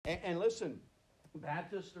And listen,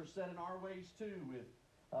 Baptists are set in our ways too, with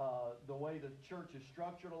the way the church is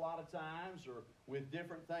structured a lot of times, or with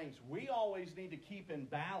different things. We always need to keep in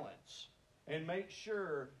balance and make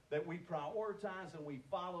sure that we prioritize and we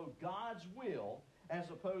follow God's will, as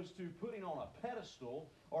opposed to putting on a pedestal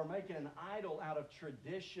or making an idol out of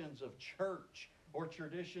traditions of church or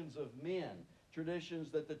traditions of men, traditions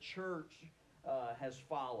that the church has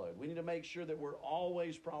followed. We need to make sure that we're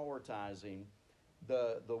always prioritizing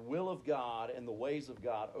the will of God and the ways of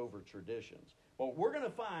God over traditions. But we're going to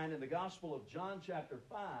find in the Gospel of John chapter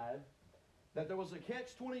 5 that there was a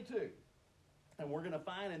catch-22. And we're going to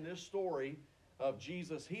find in this story of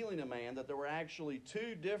Jesus healing a man that there were actually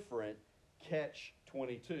two different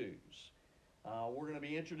catch-22s. We're going to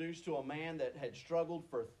be introduced to a man that had struggled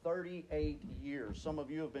for 38 years. Some of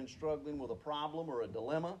you have been struggling with a problem or a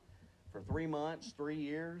dilemma for 3 months, 3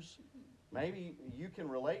 years. Maybe you can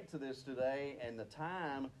relate to this today and the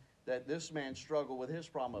time that this man struggled with his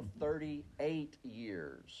problem of 38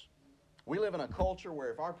 years. We live in a culture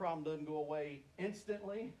where if our problem doesn't go away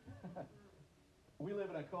instantly, we live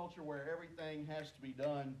in a culture where everything has to be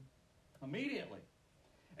done immediately.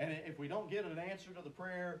 And if we don't get an answer to the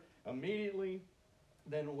prayer immediately,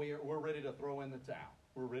 then we're ready to throw in the towel.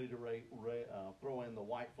 We're ready to throw in the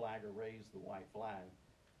white flag or raise the white flag.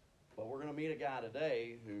 But we're going to meet a guy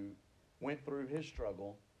today who went through his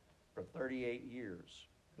struggle for 38 years.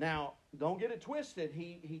 Now, don't get it twisted.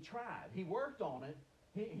 He tried. He worked on it.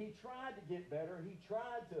 He tried to get better. He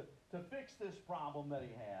tried to fix this problem that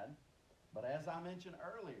he had. But as I mentioned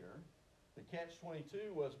earlier, the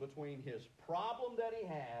catch-22 was between his problem that he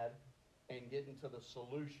had and getting to the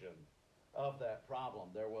solution of that problem.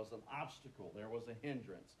 There was an obstacle. There was a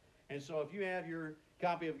hindrance. And so if you have your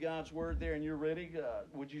copy of God's Word there and you're ready,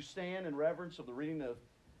 would you stand in reverence of the reading of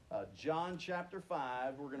John chapter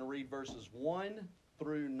 5. We're going to read verses 1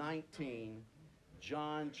 through 19.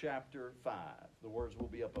 John chapter 5. The words will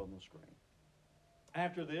be up on the screen.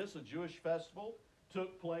 After this, a Jewish festival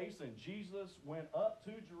took place, and Jesus went up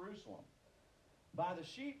to Jerusalem. By the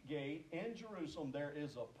sheep gate in Jerusalem there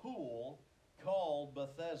is a pool called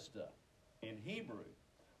Bethesda in Hebrew,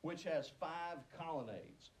 which has 5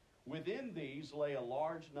 colonnades. Within these lay a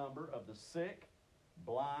large number of the sick,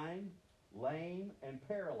 blind, lame, and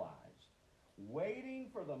paralyzed, waiting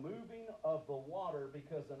for the moving of the water,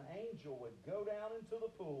 because an angel would go down into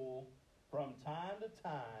the pool from time to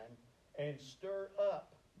time and stir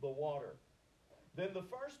up the water. Then the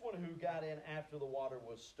first one who got in after the water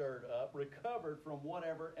was stirred up recovered from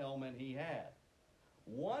whatever ailment he had.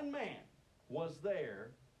 One man was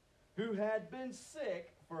there who had been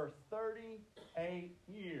sick for 38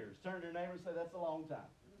 years. Turn to your neighbor and say, that's a long time.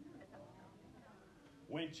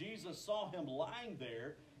 When Jesus saw him lying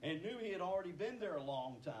there and knew he had already been there a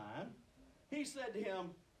long time, he said to him,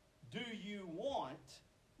 do you want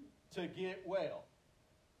to get well?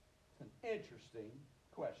 It's an interesting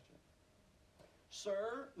question.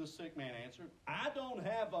 Sir, the sick man answered, I don't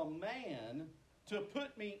have a man to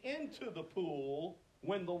put me into the pool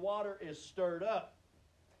when the water is stirred up.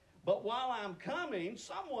 But while I'm coming,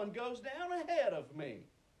 someone goes down ahead of me.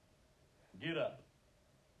 Get up,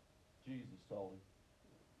 Jesus told him.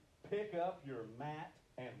 Pick up your mat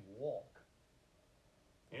and walk.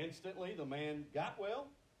 Instantly, the man got well,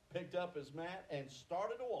 picked up his mat, and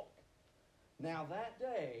started to walk. Now that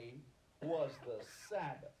day was the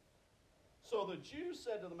Sabbath. So the Jews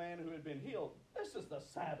said to the man who had been healed, this is the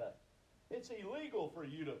Sabbath. It's illegal for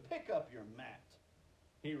you to pick up your mat.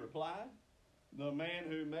 He replied, the man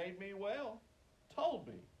who made me well told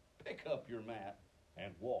me, pick up your mat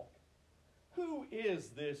and walk. Who is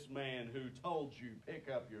this man who told you, pick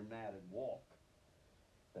up your mat and walk?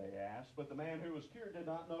 They asked, but the man who was cured did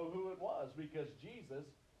not know who it was, because Jesus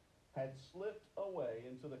had slipped away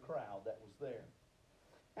into the crowd that was there.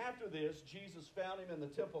 After this, Jesus found him in the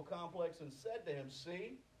temple complex and said to him,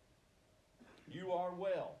 see, you are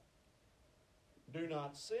well. Do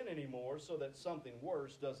not sin anymore so that something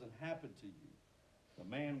worse doesn't happen to you. The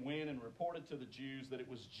man went and reported to the Jews that it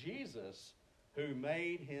was Jesus who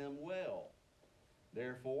made him well.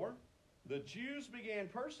 Therefore, the Jews began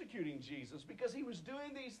persecuting Jesus because he was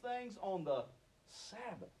doing these things on the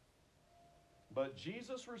Sabbath. But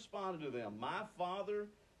Jesus responded to them, my Father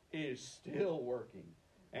is still working,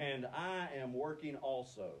 and I am working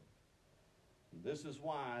also. This is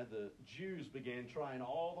why the Jews began trying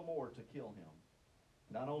all the more to kill him.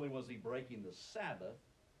 Not only was he breaking the Sabbath,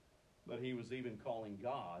 but he was even calling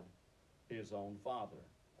God his own Father,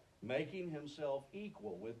 making himself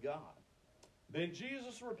equal with God. Then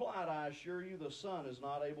Jesus replied, I assure you, the Son is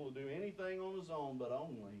not able to do anything on his own, but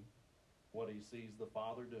only what he sees the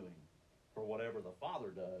Father doing. For whatever the Father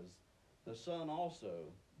does, the Son also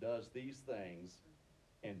does these things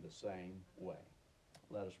in the same way.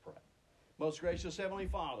 Let us pray. Most gracious Heavenly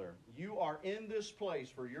Father, you are in this place,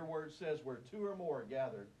 for your word says, where two or more are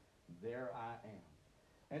gathered, there I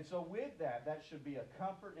am. And so with that, that should be a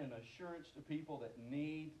comfort and assurance to people that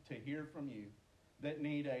need to hear from you, that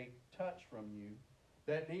need a touch from you,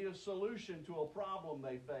 that need a solution to a problem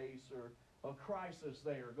they face or a crisis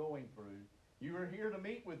they are going through. You are here to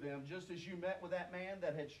meet with them just as you met with that man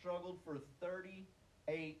that had struggled for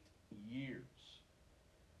 38 years.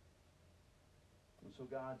 And so,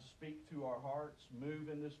 God, speak to our hearts. Move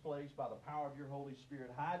in this place by the power of your Holy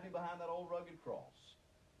Spirit. Hide me behind that old rugged cross.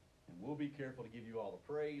 And we'll be careful to give you all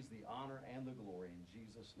the praise, the honor, and the glory in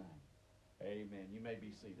Jesus' name. Amen. You may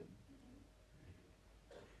be seated.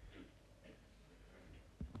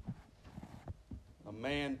 A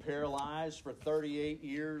man paralyzed for 38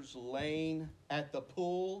 years, laying at the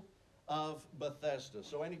pool of Bethesda.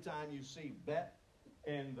 So anytime you see Bet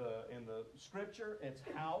in the scripture, it's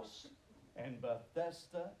house, and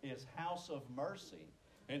Bethesda is house of mercy.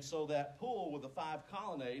 And so that pool with the 5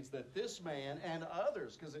 colonnades that this man and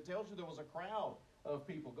others, because it tells you there was a crowd of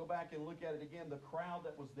people. Go back and look at it again. The crowd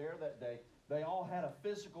that was there that day, they all had a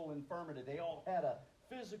physical infirmity. They all had a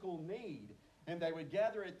physical need. And they would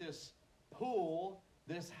gather at this pool,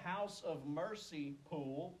 this house of mercy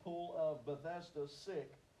pool of Bethesda,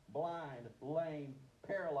 sick, blind, lame,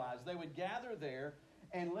 paralyzed. They would gather there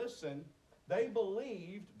and listen. They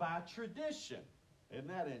believed by tradition. Isn't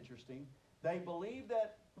that interesting? They believed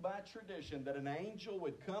that by tradition that an angel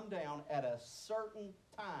would come down at a certain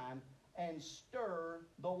time and stir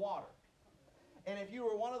the water. And if you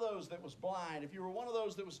were one of those that was blind, if you were one of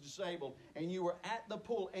those that was disabled, and you were at the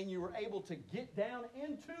pool and you were able to get down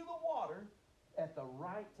into the water at the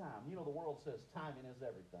right time. You know, the world says timing is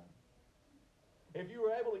everything. If you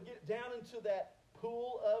were able to get down into that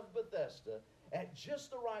pool of Bethesda at just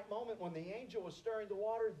the right moment when the angel was stirring the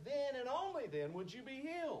water, then and only then would you be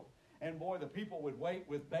healed. And boy, the people would wait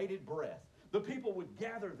with bated breath. The people would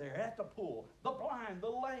gather there at the pool, the blind, the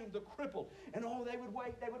lame, the crippled, and oh, they would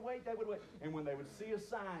wait. And when they would see a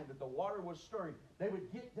sign that the water was stirring, they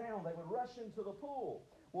would get down, they would rush into the pool.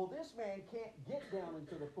 Well, this man can't get down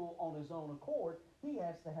into the pool on his own accord. He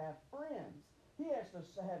has to have friends. He has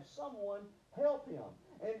to have someone help him.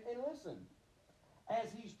 And listen,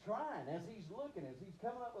 as he's trying, as he's looking, as he's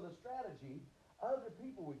coming up with a strategy, other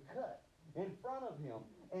people would cut in front of him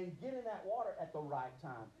and get in that water at the right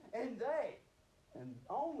time. And they, and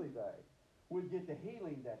only they, would get the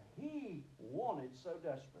healing that he wanted so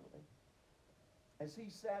desperately. As he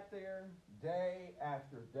sat there day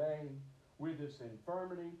after day with this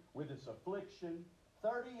infirmity, with this affliction,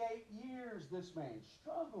 38 years this man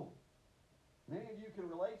struggled. Many of you can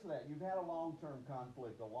relate to that. You've had a long-term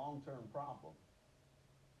conflict, a long-term problem.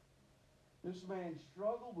 This man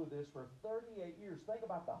struggled with this for 38 years. Think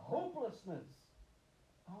about the hopelessness.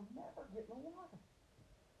 I'll never get in the water.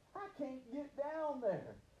 I can't get down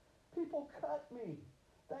there. People cut me.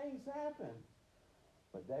 Things happen.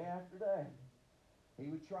 But day after day, he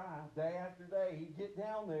would try. Day after day, he'd get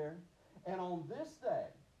down there. And on this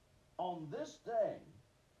day,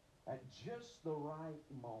 at just the right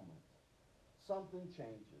moment, something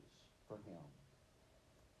changes for him.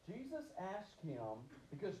 Jesus asked him,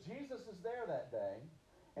 because Jesus is there that day,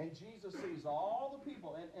 and Jesus sees all the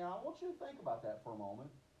people, and I want you to think about that for a moment.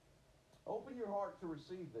 Open your heart to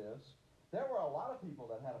receive this. There were a lot of people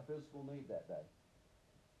that had a physical need that day.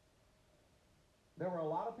 There were a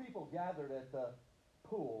lot of people gathered at the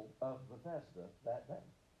pool of Bethesda that day.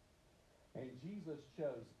 And Jesus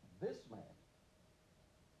chose this man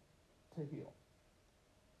to heal.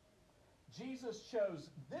 Jesus chose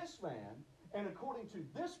this man, and according to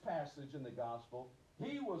this passage in the gospel,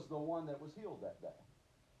 he was the one that was healed that day.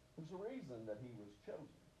 There's a reason that he was chosen.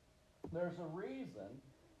 There's a reason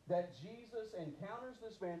that Jesus encounters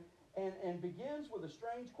this man and begins with a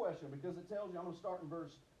strange question, because it tells you, I'm going to start in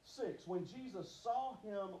verse 6. When Jesus saw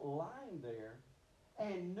him lying there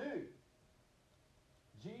and knew,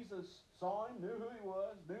 Jesus saw him, knew who he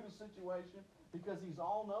was, knew the situation, because he's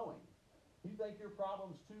all-knowing. You think your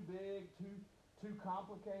problem's too big, too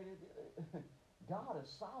complicated? God is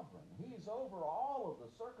sovereign. He's over all of the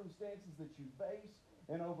circumstances that you face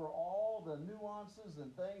and over all the nuances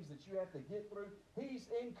and things that you have to get through. He's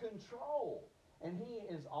in control. And he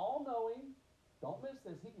is all-knowing. Don't miss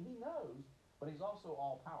this. He knows, but he's also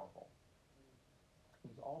all-powerful.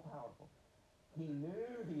 He's all-powerful. He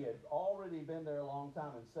knew he had already been there a long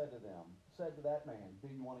time and said to that man, do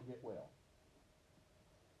you want to get well?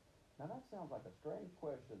 Now that sounds like a strange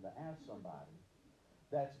question to ask somebody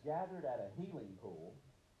that's gathered at a healing pool,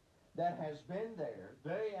 that has been there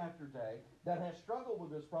day after day, that has struggled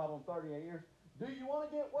with this problem 38 years, do you want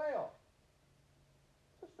to get well?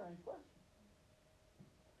 It's a strange question.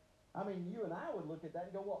 I mean, you and I would look at that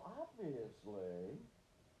and go, well, obviously,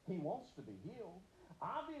 he wants to be healed.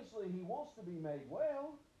 Obviously, he wants to be made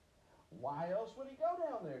well. Why else would he go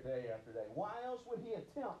down there day after day? Why else would he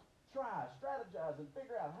attempt, try, strategize, and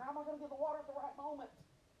figure out, how am I going to get the water at the right moment?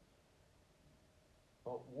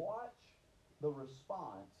 But watch the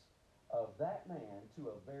response of that man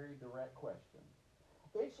to a very direct question.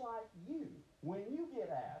 It's like you, when you get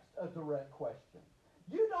asked a direct question,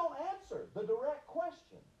 you don't answer the direct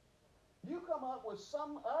question. You come up with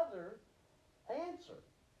some other answer.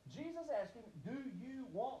 Jesus asked him, do you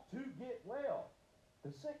want to get well?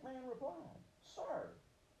 The sick man replied, Sir,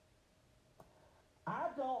 I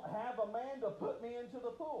don't have a man to put me into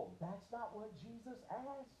the pool. That's not what Jesus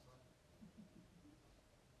asked.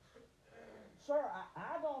 Sir,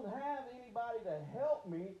 I don't have anybody to help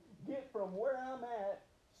me get from where I'm at,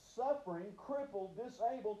 suffering, crippled,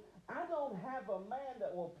 disabled. I don't have a man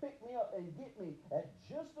that will pick me up and get me at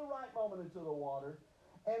just the right moment into the water.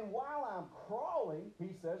 And while I'm crawling,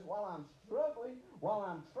 he says, while I'm struggling, while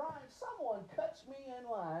I'm trying, someone cuts me in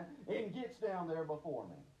line and gets down there before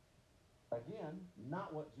me. Again,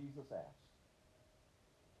 not what Jesus asked.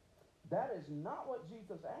 That is not what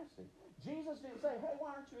Jesus asked him. Jesus didn't say, hey,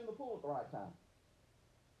 why aren't you in the pool at the right time?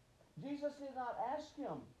 Jesus did not ask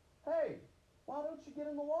him, hey, why don't you get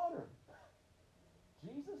in the water?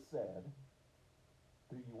 Jesus said,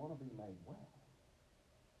 do you want to be made well?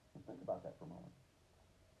 And think about that for a moment.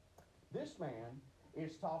 This man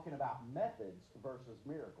is talking about methods versus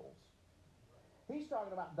miracles. He's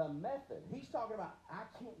talking about the method. He's talking about, I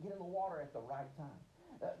can't get in the water at the right time.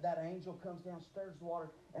 That angel comes down, stirs the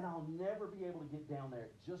water, and I'll never be able to get down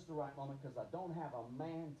there at just the right moment because I don't have a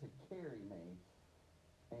man to carry me.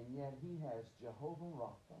 And yet he has Jehovah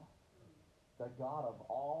Rapha, the God of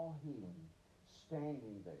all healing,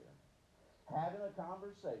 standing there, having a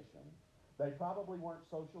conversation. They probably weren't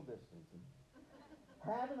social distancing.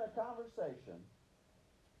 Having a conversation,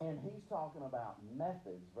 and he's talking about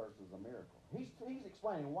methods versus a miracle. He's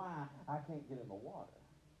explaining why I can't get in the water.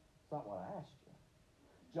 It's not what I asked you.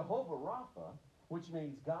 Jehovah Rapha, which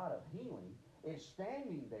means God of healing, is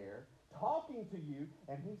standing there talking to you,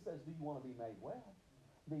 and he says, do you want to be made well?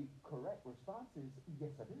 The correct response is, yes,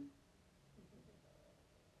 I do.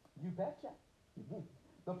 You betcha.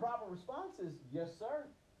 The proper response is, yes, sir.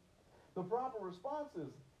 The proper response is,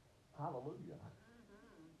 hallelujah.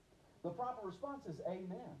 The proper response is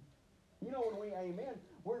amen. You know, when we amen,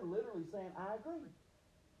 we're literally saying, I agree.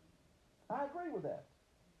 I agree with that.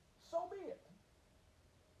 So be it.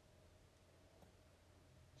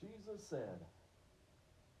 Jesus said,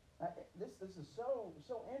 this is so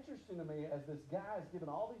interesting to me as this guy is giving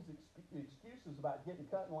all these excuses about getting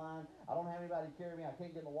cut in line. I don't have anybody to carry me. I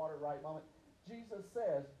can't get in the water at the right moment. Jesus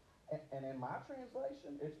says, and in my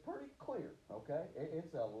translation, it's pretty clear, okay?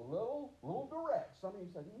 It's a little direct. Some of you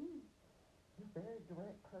say, you're a very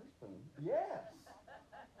direct person. Yes,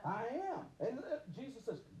 I am. And Jesus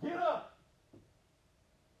says, get up.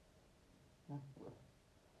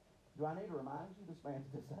 Do I need to remind you this man's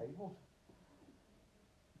disabled?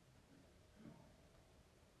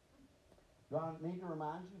 Do I need to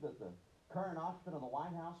remind you that the current occupant of the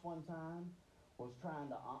White House one time was trying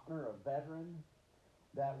to honor a veteran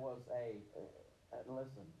that was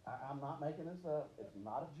listen, I'm not making this up. It's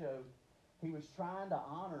not a joke. He was trying to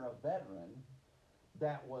honor a veteran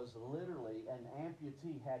that was literally an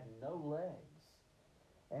amputee, had no legs.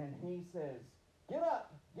 And he says, get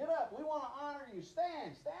up, we want to honor you,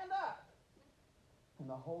 stand up. And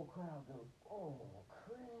the whole crowd goes, oh,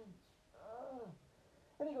 cringe.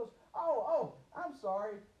 And he goes, oh, I'm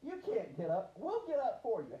sorry, you can't get up, we'll get up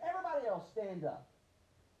for you. Everybody else stand up.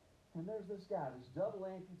 And there's this guy, this double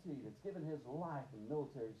amputee that's given his life in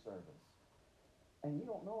military service. And you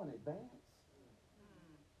don't know in advance.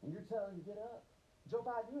 And you're telling him to get up. Joe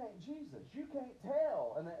Biden, you ain't Jesus. You can't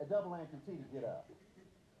tell a double amputee to get up.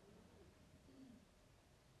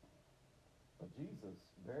 But Jesus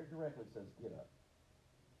very directly says, get up.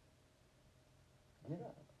 Get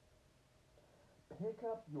up. Pick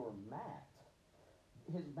up your mat.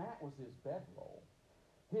 His mat was his bedroll.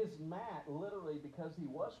 His mat, literally, because he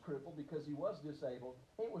was crippled, because he was disabled,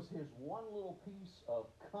 it was his one little piece of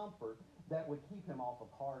comfort that would keep him off of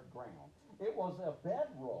hard ground. It was a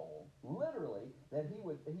bedroll, literally, that he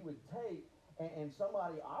would take, and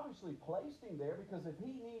somebody obviously placed him there because if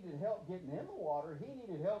he needed help getting in the water, he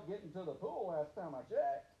needed help getting to the pool last time I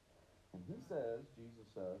checked. And he says, Jesus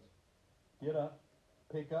says, get up,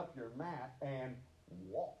 pick up your mat, and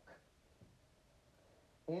walk.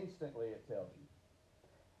 Instantly, it tells you.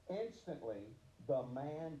 Instantly, the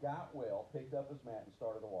man got well, picked up his mat, and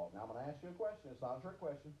started to walk. Now, I'm going to ask you a question. It's not a trick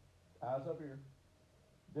question. Eyes up here.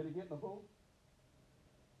 Did he get in the pool?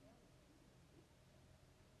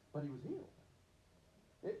 But he was healed.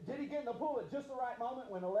 Did he get in the pool at just the right moment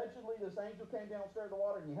when allegedly this angel came down and stirred the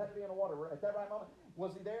water and you had to be in the water at that right moment?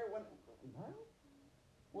 Was he there when? No.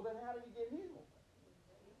 Well, then how did he get healed?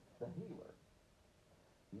 The healer.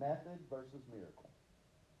 Method versus miracle.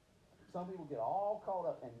 Some people get all caught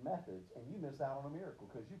up in methods and you miss out on a miracle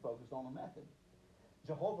because you focused on the method.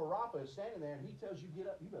 Jehovah Rapha is standing there and he tells you, get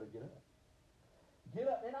up. You better get up. Get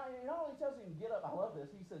up. And he not only tells him, get up, I love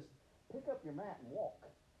this. He says, pick up your mat and walk.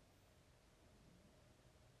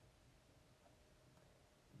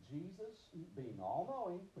 Jesus, being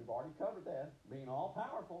all-knowing, we've already covered that, being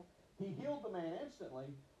all-powerful, he healed the man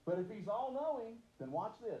instantly, but if he's all-knowing, then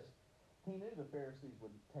watch this. He knew the Pharisees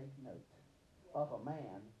would take note of a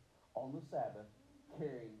man on the Sabbath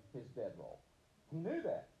carrying his bedroll. He knew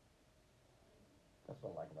that. That's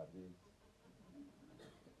what I like about Jesus.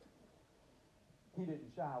 He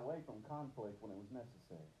didn't shy away from conflict when it was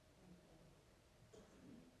necessary.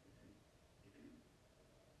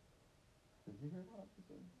 Did you hear what I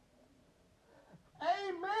just said?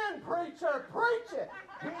 Amen, preacher, preach it.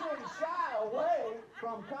 He didn't shy away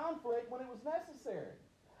from conflict when it was necessary.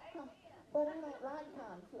 But I don't like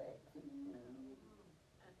conflict.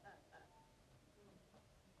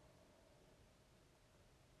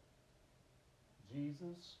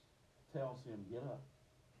 Jesus tells him, get up.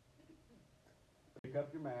 Pick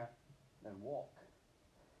up your mat and walk.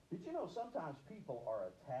 Did you know sometimes people are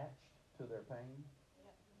attached to their pain?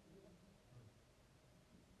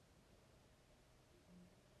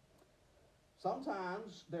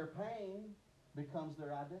 Sometimes their pain becomes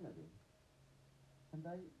their identity. And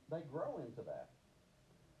they grow into that.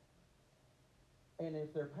 And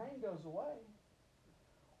if their pain goes away,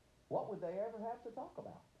 what would they ever have to talk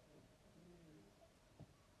about?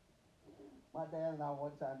 My dad and I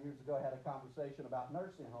one time years ago had a conversation about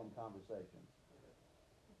nursing home conversations.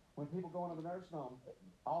 When people go into the nursing home,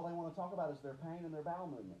 all they want to talk about is their pain and their bowel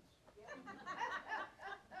movements.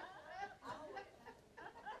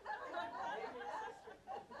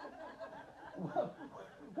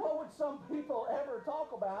 What would some people ever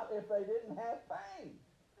talk about if they didn't have pain?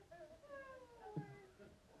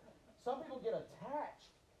 Some people get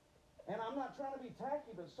attached. And I'm not trying to be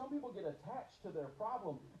tacky, but some people get attached to their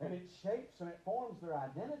problem, and it shapes and it forms their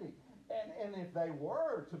identity. And if they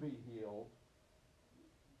were to be healed,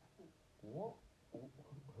 who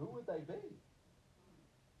would they be?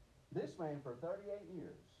 This man, for 38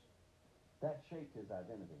 years, that shaped his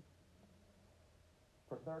identity.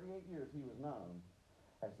 For 38 years, he was known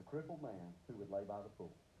as the crippled man who would lay by the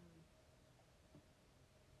pool.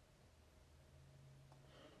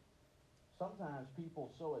 Sometimes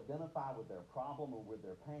people so identify with their problem or with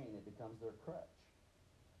their pain, it becomes their crutch.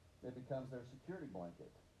 It becomes their security blanket.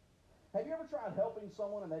 Have you ever tried helping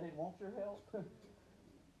someone and they didn't want your help?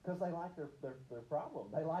 Because they like their problem.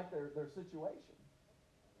 They like their situation.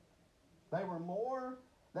 They were more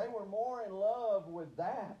in love with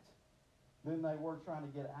that than they were trying to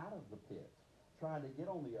get out of the pit, trying to get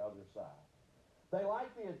on the other side. They like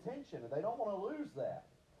the attention and they don't want to lose that.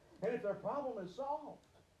 And if their problem is solved,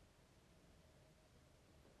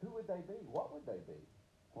 who would they be? What would they be?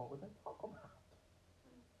 What would they talk about?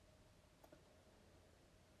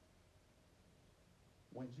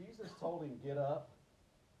 When Jesus told him, get up,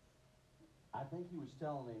 I think he was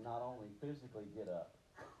telling him not only physically get up,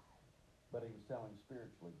 but he was telling him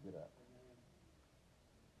spiritually, get up.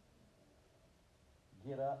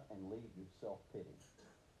 Get up and leave your self-pity.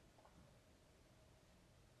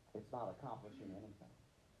 It's not accomplishing anything.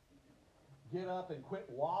 Get up and quit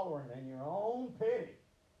wallowing in your own pity.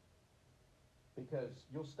 Because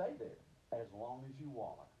you'll stay there as long as you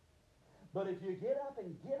wallow. But if you get up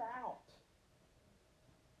and get out,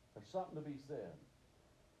 there's something to be said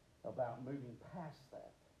about moving past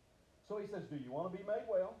that. So he says, do you want to be made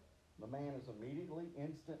well? The man is immediately,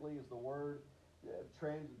 instantly is the word,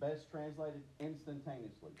 best translated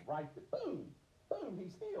instantaneously. Right there, boom, boom,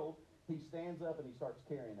 he's healed. He stands up and he starts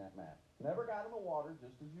carrying that mat. Never got in the water,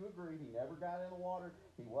 just as you agreed. He never got in the water.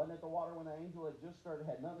 He wasn't at the water when the angel had just started.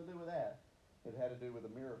 Had nothing to do with that. It had to do with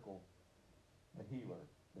the miracle, the healer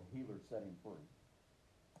set him free.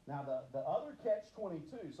 Now, the other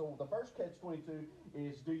catch-22, so the first catch-22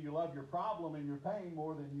 is, do you love your problem and your pain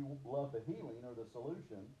more than you love the healing or the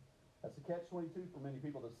solution? That's the catch-22 for many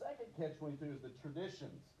people. The second catch-22 is the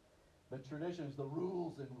traditions. The traditions, the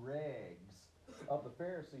rules and regs of the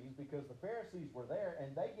Pharisees, because the Pharisees were there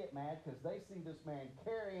and they get mad because they see this man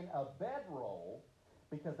carrying a bedroll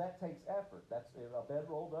because that takes effort. A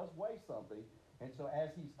bedroll does weigh something. And so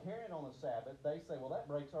as he's carrying on the Sabbath, they say, well, that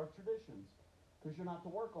breaks our traditions, because you're not to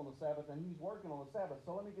work on the Sabbath, and he's working on the Sabbath.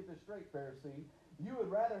 So let me get this straight, Pharisee. You would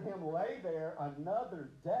rather him lay there another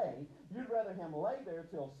day. You'd rather him lay there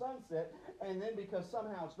till sunset, and then because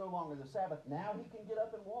somehow it's no longer the Sabbath, now he can get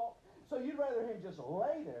up and walk. So you'd rather him just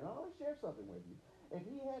lay there. Now, let me share something with you. If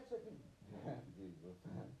he had said, Jesus,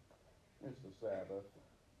 it's the Sabbath.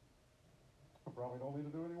 I probably don't need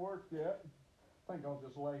to do any work yet. I think I'll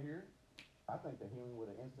just lay here. I think the healing would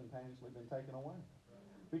have instantaneously been taken away.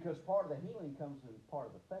 Because part of the healing comes in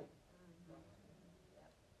part of the faith.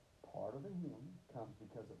 Part of the healing comes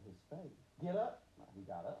because of his faith. Get up. He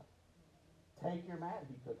got up. Take your mat.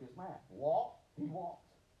 He took his mat. Walk. He walked.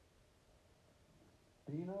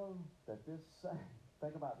 Do you know that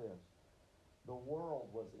think about this. The world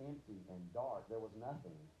was empty and dark. There was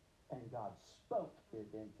nothing. And God spoke it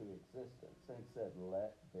into existence and said,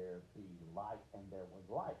 let there be light. And there was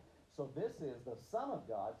light. So this is the Son of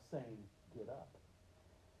God saying, get up.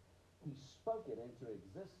 He spoke it into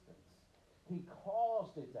existence. He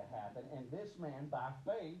caused it to happen. And this man, by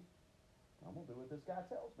faith, I'm going to do what this guy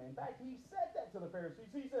tells me. In fact, he said that to the Pharisees.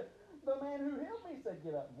 He said, the man who healed me said,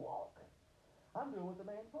 get up and walk. I'm doing what the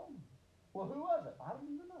man told me. Well, who was it? I don't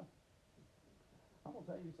even know. I'm going to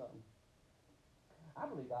tell you something. I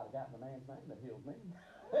believe I'd have gotten the man's name that healed me.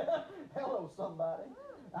 Hello, somebody.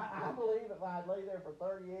 I believe if I'd lay there for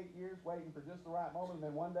 38 years waiting for just the right moment, and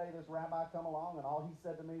then one day this rabbi come along, and all he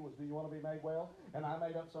said to me was, do you want to be made well? And I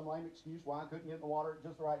made up some lame excuse why I couldn't get in the water at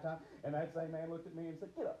just the right time. And that same man looked at me and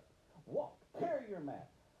said, get up, walk, carry your mat.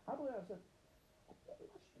 I believe I said,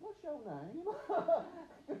 what's your name?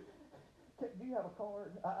 Do you have a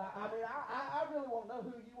card? I really want to know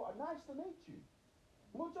who you are. Nice to meet you.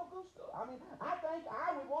 Mucho gusto. I think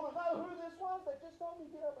I would want to know who this was that just told me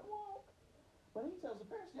to get up and walk. But he tells the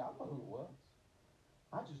Pharisee, I don't know who it was.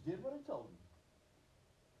 I just did what he told me.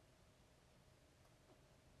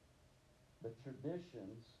 The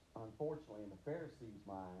traditions, unfortunately, in the Pharisees'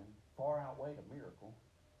 mind, far outweigh the miracle.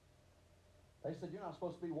 They said, you're not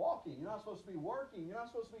supposed to be walking. You're not supposed to be working. You're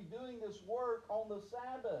not supposed to be doing this work on the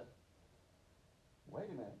Sabbath. Wait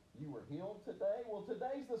a minute. You were healed today? Well,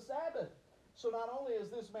 today's the Sabbath. So not only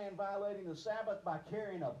is this man violating the Sabbath by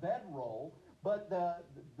carrying a bedroll, but the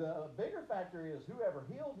bigger factor is whoever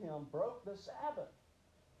healed him broke the Sabbath.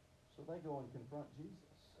 So they go and confront Jesus.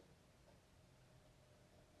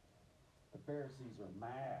 The Pharisees are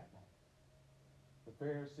mad. The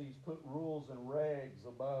Pharisees put rules and regs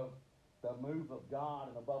above the move of God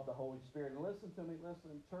and above the Holy Spirit. And listen to me,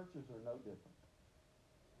 churches are no different.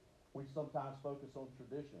 We sometimes focus on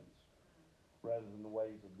traditions rather than the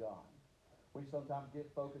ways of God. We sometimes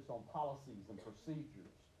get focused on policies and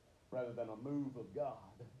procedures rather than a move of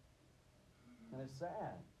God. And it's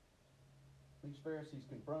sad. These Pharisees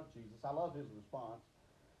confront Jesus. I love his response.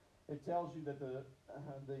 It tells you that the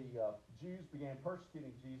Jews began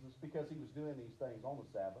persecuting Jesus because he was doing these things on the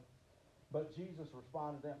Sabbath. But Jesus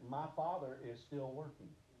responded to them, my Father is still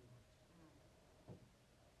working.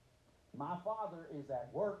 My Father is at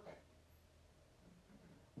work.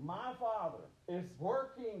 My Father is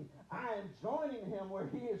working. I am joining him where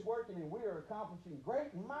he is working, and we are accomplishing great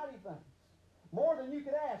and mighty things, more than you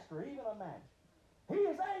could ask or even imagine. He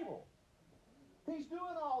is able. He's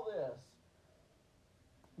doing all this.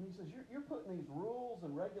 And he says, you're putting these rules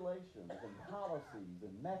and regulations and policies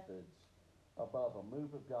and methods above a move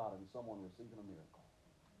of God and someone receiving a miracle.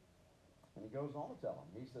 And he goes on to tell them,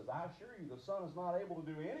 he says, I assure you the Son is not able to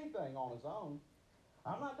do anything on his own.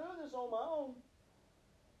 I'm not doing this on my own.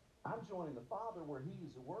 I'm joining the Father where he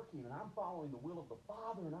is working, and I'm following the will of the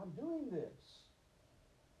Father, and I'm doing this.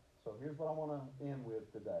 So here's what I want to end with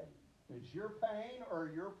today. Is your pain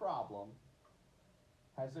or your problem,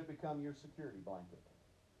 has it become your security blanket?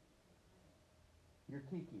 Your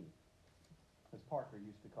kiki, as Parker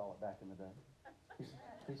used to call it back in the day.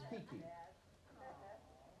 His kiki.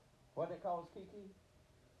 What did they call his kiki?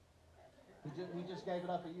 He just gave it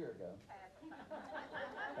up a year ago.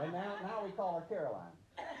 And now we call her Caroline.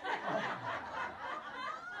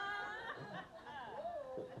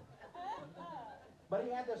 But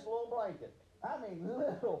he had this little blanket. I mean,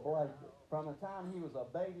 little blanket. From the time he was a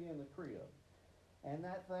baby in the crib. And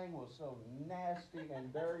that thing was so nasty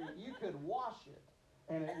and dirty. You could wash it,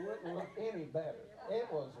 and it wouldn't look any better. It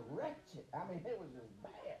was wretched. I mean, it was just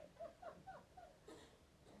bad.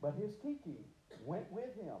 But his kiki went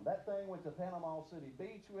with him. That thing went to Panama City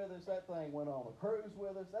Beach with us. That thing went on a cruise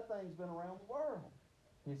with us. That thing's been around the world.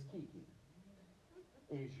 His kiki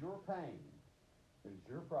is your pain, is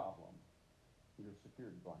your problem, your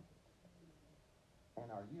security blanket.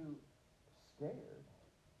 And are you scared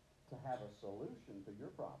to have a solution to your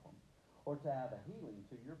problem or to have a healing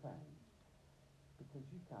to your pain because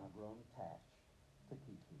you've kind of grown attached to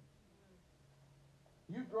Kiki.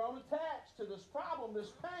 You've grown attached to this problem,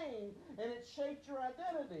 this pain, and it's shaped your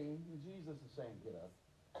identity. And Jesus is saying, get up.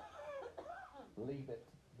 Leave it.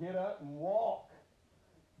 Get up and walk.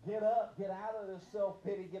 Get up. Get out of this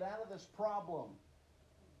self-pity. Get out of this problem.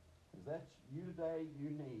 Because that's you today. You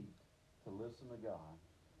need to listen to God,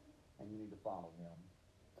 and you need to follow Him.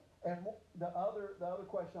 And the other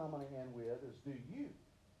question I'm going to end with is, do you,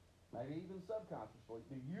 maybe even subconsciously,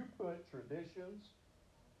 do you put traditions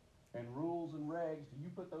and rules and regs, do you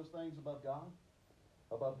put those things above God?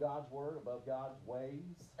 Above God's Word? Above God's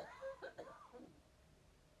ways?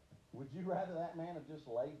 Would you rather that man have just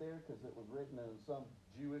laid there because it was written in some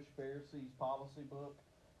Jewish Pharisees policy book,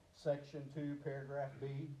 section 2, paragraph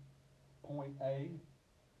B, point A?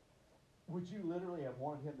 Would you literally have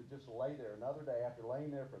wanted him to just lay there another day after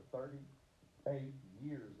laying there for 38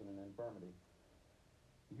 years in an infirmity?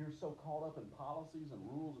 You're so caught up in policies and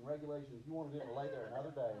rules and regulations, you wanted him to lay there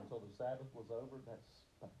another day until the Sabbath was over? That's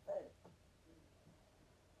pathetic.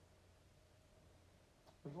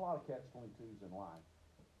 There's a lot of catch-22s in life.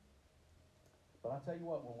 But I tell you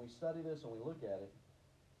what, when we study this and we look at it,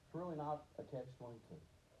 it's really not a catch-22.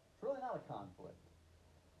 It's really not a conflict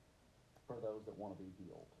for those that want to be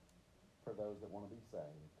healed, for those that want to be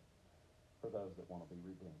saved, for those that want to be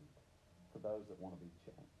redeemed, for those that want to be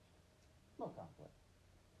changed. No conflict.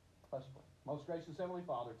 Let's pray. Most gracious Heavenly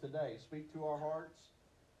Father, today, speak to our hearts.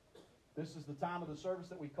 This is the time of the service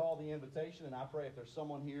that we call the invitation, and I pray if there's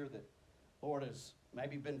someone here that, Lord, has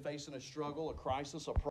maybe been facing a struggle, a crisis, a problem,